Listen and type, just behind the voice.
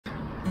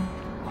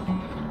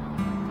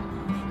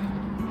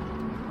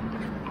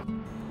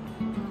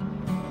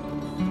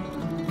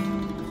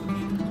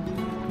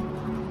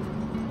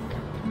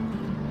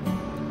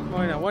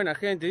Buena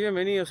gente,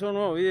 bienvenidos a un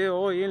nuevo video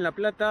hoy en La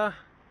Plata.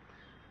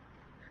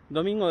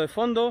 Domingo de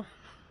fondo.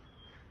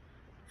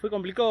 Fue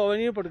complicado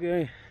venir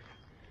porque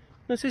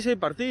no sé si hay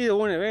partido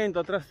o un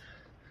evento. Atrás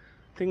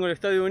tengo el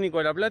Estadio Único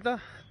de La Plata.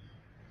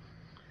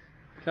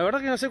 La verdad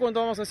que no sé cuánto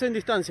vamos a hacer en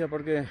distancia,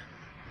 porque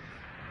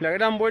la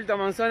gran vuelta a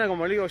Manzana,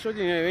 como le digo yo,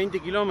 tiene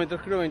 20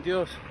 kilómetros, creo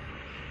 22,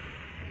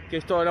 que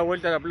es toda la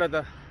vuelta a La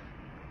Plata.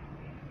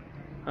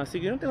 Así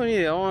que no tengo ni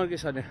idea, vamos a ver qué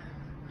sale.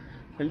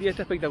 El día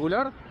está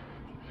espectacular.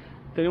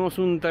 Tenemos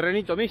un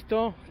terrenito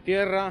mixto,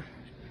 tierra,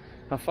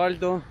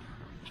 asfalto.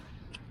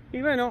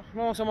 Y bueno,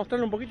 vamos a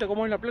mostrarle un poquito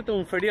cómo es La Plata,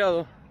 un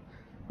feriado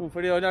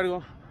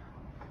largo.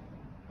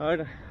 A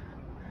ver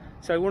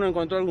si alguno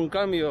encontró algún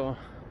cambio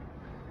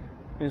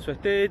en su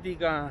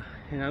estética,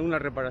 en alguna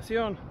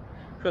reparación.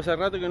 Yo hace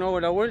rato que no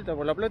hago la vuelta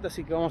por La Plata,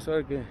 así que vamos a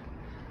ver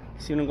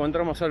si no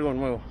encontramos algo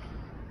nuevo.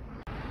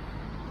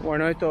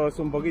 Bueno, esto es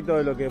un poquito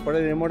de lo que por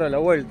ahí demora la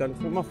vuelta, los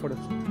semáforos,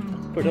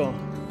 pero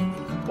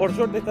por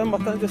suerte están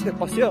bastante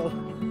espaciados.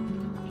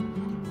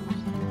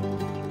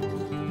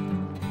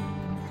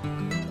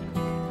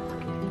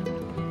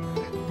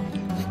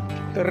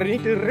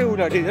 Terrenito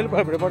irregular, ideal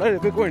para preparar el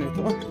peco en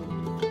esto.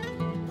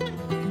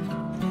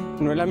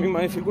 No es la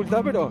misma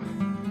dificultad, pero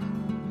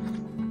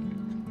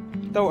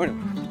está bueno.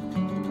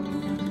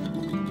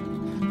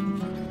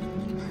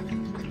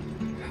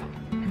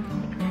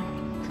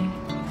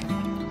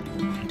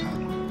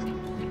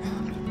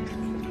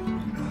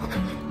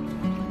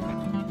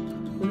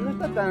 Pero no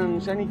está tan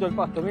llanito el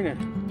pasto, miren.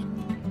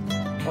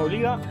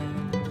 Obliga.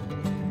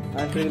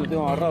 A ver si lo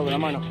tengo agarrado con la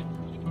mano.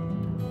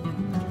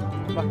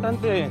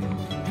 Bastante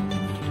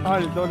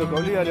alto, lo que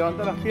obliga a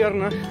levantar las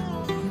piernas.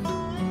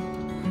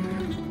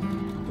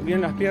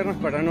 Bien las piernas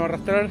para no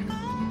arrastrar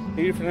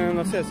e ir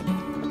frenándose así.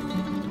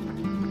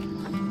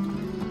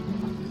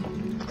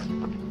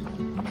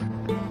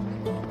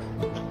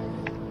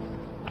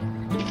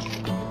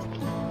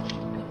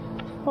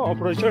 Vamos a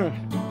aprovechar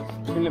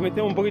y le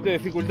metemos un poquito de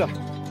dificultad.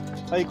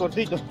 Ahí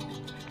cortito.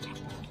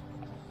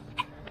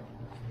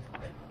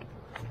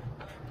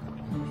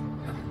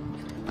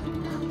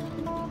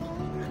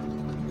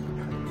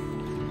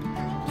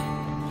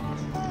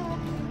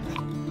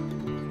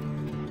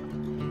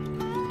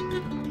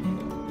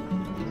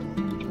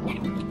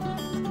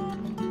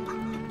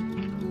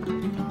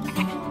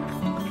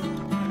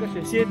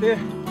 Calle 7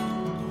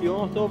 y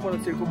vamos todo por la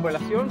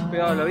circunvalación,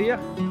 pegado a la vía.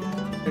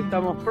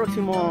 Estamos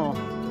próximos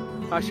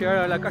a llegar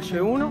a la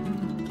calle 1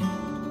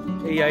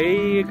 y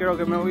ahí creo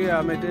que me voy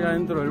a meter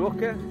adentro del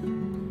bosque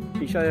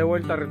y ya de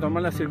vuelta a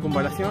retomar la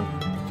circunvalación.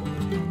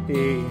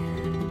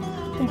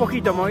 Y un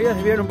poquito, me voy a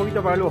desviar un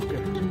poquito para el bosque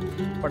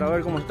para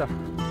ver cómo está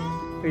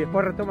y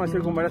después retomo la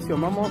circunvalación.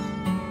 Vamos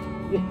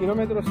 10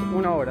 kilómetros,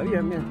 1 hora,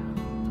 bien.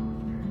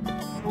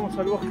 Vamos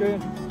al bosque,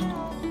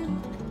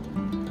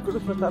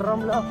 cruzo esta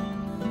rambla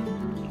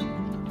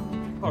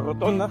o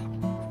rotonda,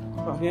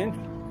 más bien,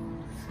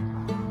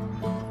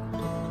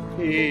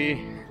 y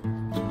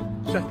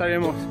ya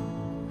estaremos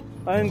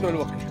adentro del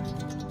bosque.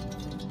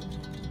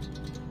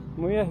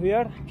 Me voy a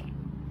desviar,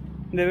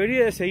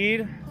 debería de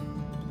seguir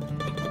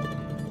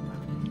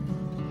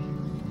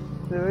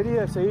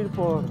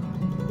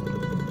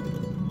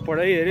por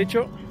ahí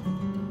derecho,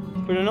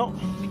 pero no,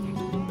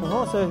 nos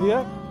vamos a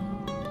desviar,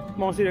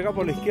 vamos a ir acá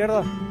por la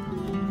izquierda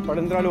para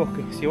entrar al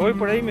bosque. Si voy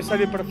por ahí me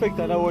sale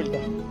perfecta la vuelta,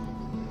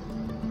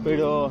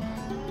 pero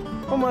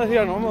vamos a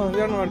desviarnos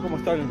a ver cómo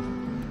está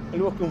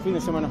el bosque un fin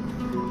de semana.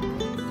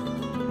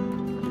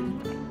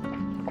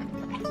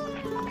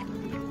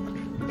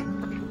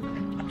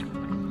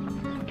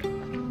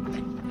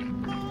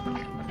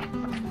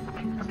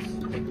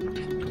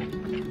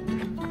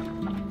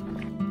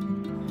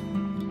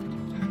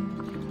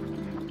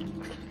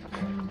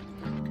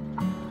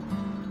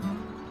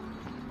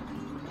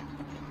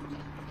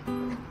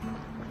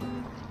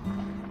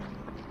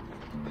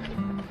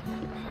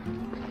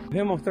 Les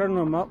voy a mostrar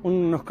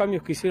unos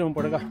cambios que hicieron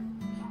por acá,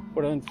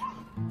 por adentro.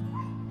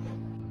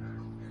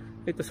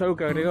 Esto es algo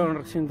que agregaron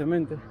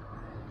recientemente.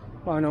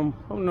 Bueno,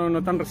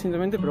 no tan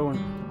recientemente, pero bueno,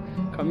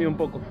 cambió un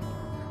poco.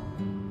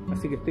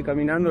 Así que estoy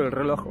caminando, el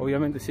reloj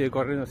obviamente sigue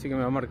corriendo, así que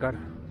me va a marcar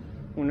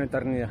una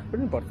eternidad, pero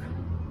no importa.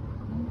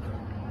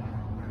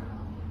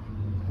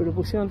 Pero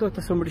pusieron todas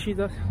estas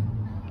sombrillitas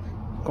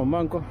con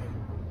bancos.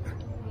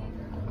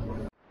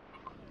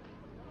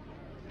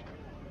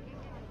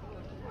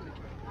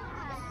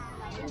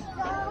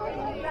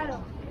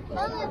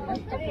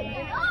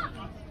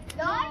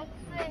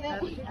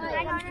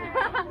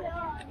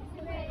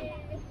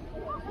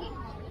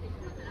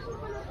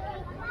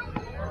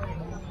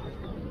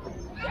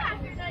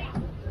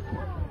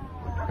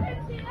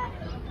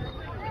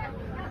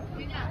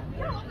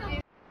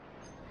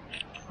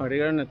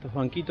 Agregaron estos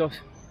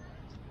banquitos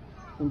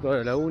junto a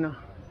la laguna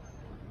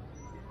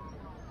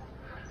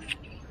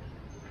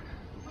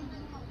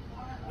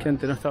que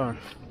antes no estaban.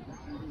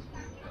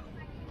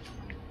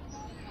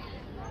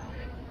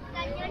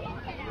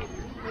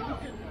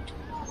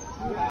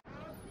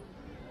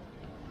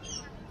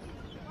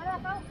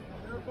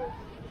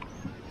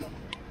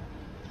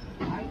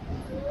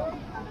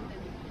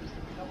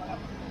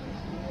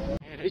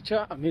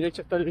 a mi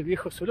derecha está el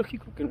viejo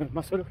zoológico, que no es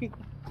más zoológico.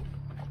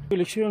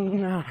 Le hicieron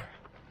una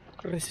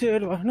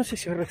reserva, no sé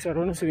si es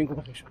reserva, no sé bien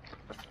cómo es eso,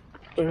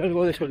 pero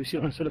algo de eso lo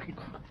hicieron al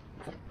zoológico.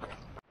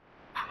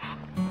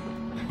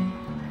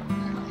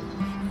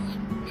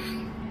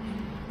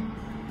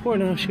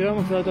 Bueno,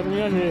 llegamos a la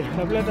terminal de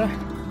La Plata.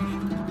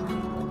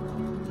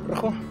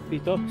 Rojo,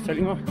 listo,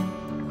 salimos.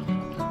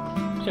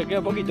 Ya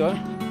queda poquito,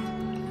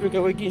 creo que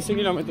voy 15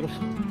 kilómetros.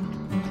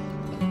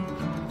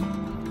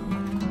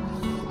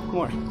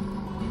 Bueno,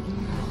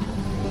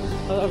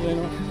 a darle,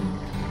 ¿no?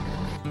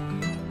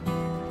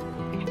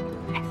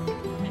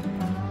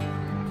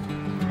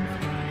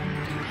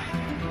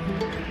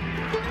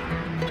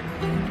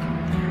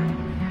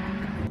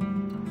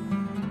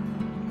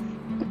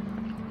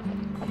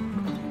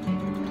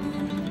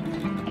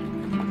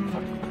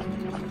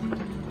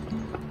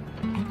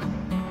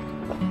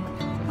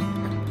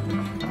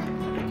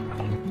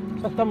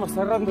 Ya estamos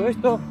cerrando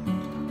esto.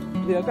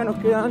 De acá nos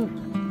quedan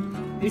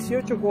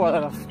 18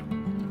 cuadras.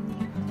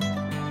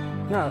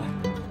 Nada.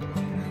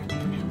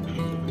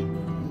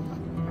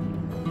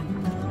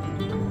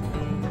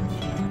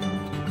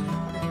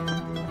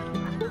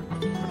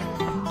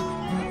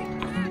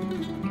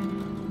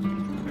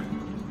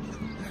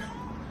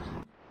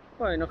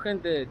 Bueno,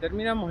 gente,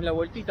 terminamos la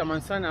vueltita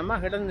manzana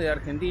más grande de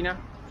Argentina.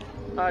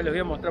 Les voy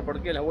a mostrar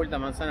por qué la vuelta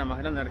manzana más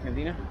grande de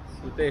Argentina.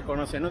 Si ustedes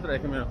conocen otra,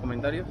 déjenme en los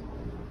comentarios.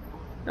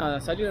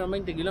 Nada, salieron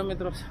 20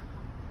 kilómetros.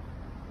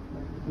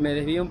 Me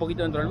desvié un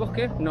poquito dentro del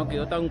bosque. No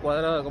quedó tan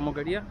cuadrada como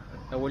quería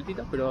la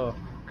vueltita, pero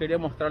quería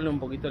mostrarle un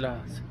poquito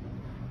las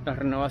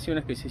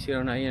renovaciones que se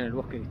hicieron ahí en el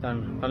bosque, que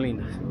están tan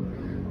lindas.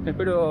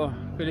 Espero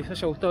que les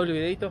haya gustado el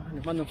videito.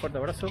 Les mando un fuerte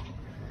abrazo.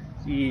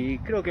 Y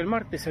creo que el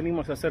martes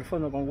salimos a hacer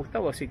fondo con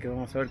Gustavo, así que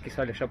vamos a ver qué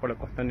sale ya por la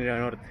costanera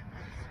norte.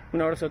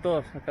 Un abrazo a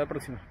todos, hasta la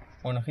próxima.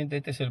 Bueno, gente,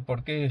 este es el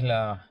porqué es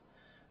la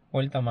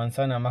vuelta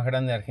manzana más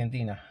grande de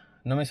Argentina.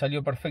 No me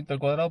salió perfecto el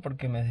cuadrado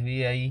porque me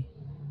desvié ahí.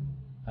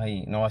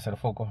 Ahí no va a ser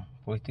foco,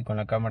 porque estoy con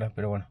la cámara,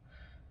 pero bueno.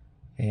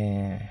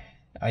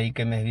 Ahí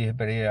que me desvié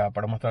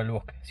para mostrar el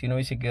bosque. Si no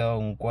hubiese quedado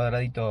un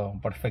cuadradito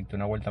perfecto,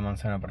 una vuelta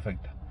manzana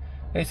perfecta.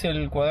 Es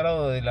el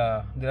cuadrado de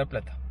la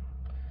Plata.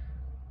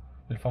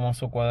 El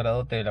famoso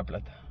cuadradote de La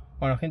Plata.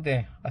 Bueno,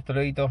 gente, hasta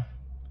luego.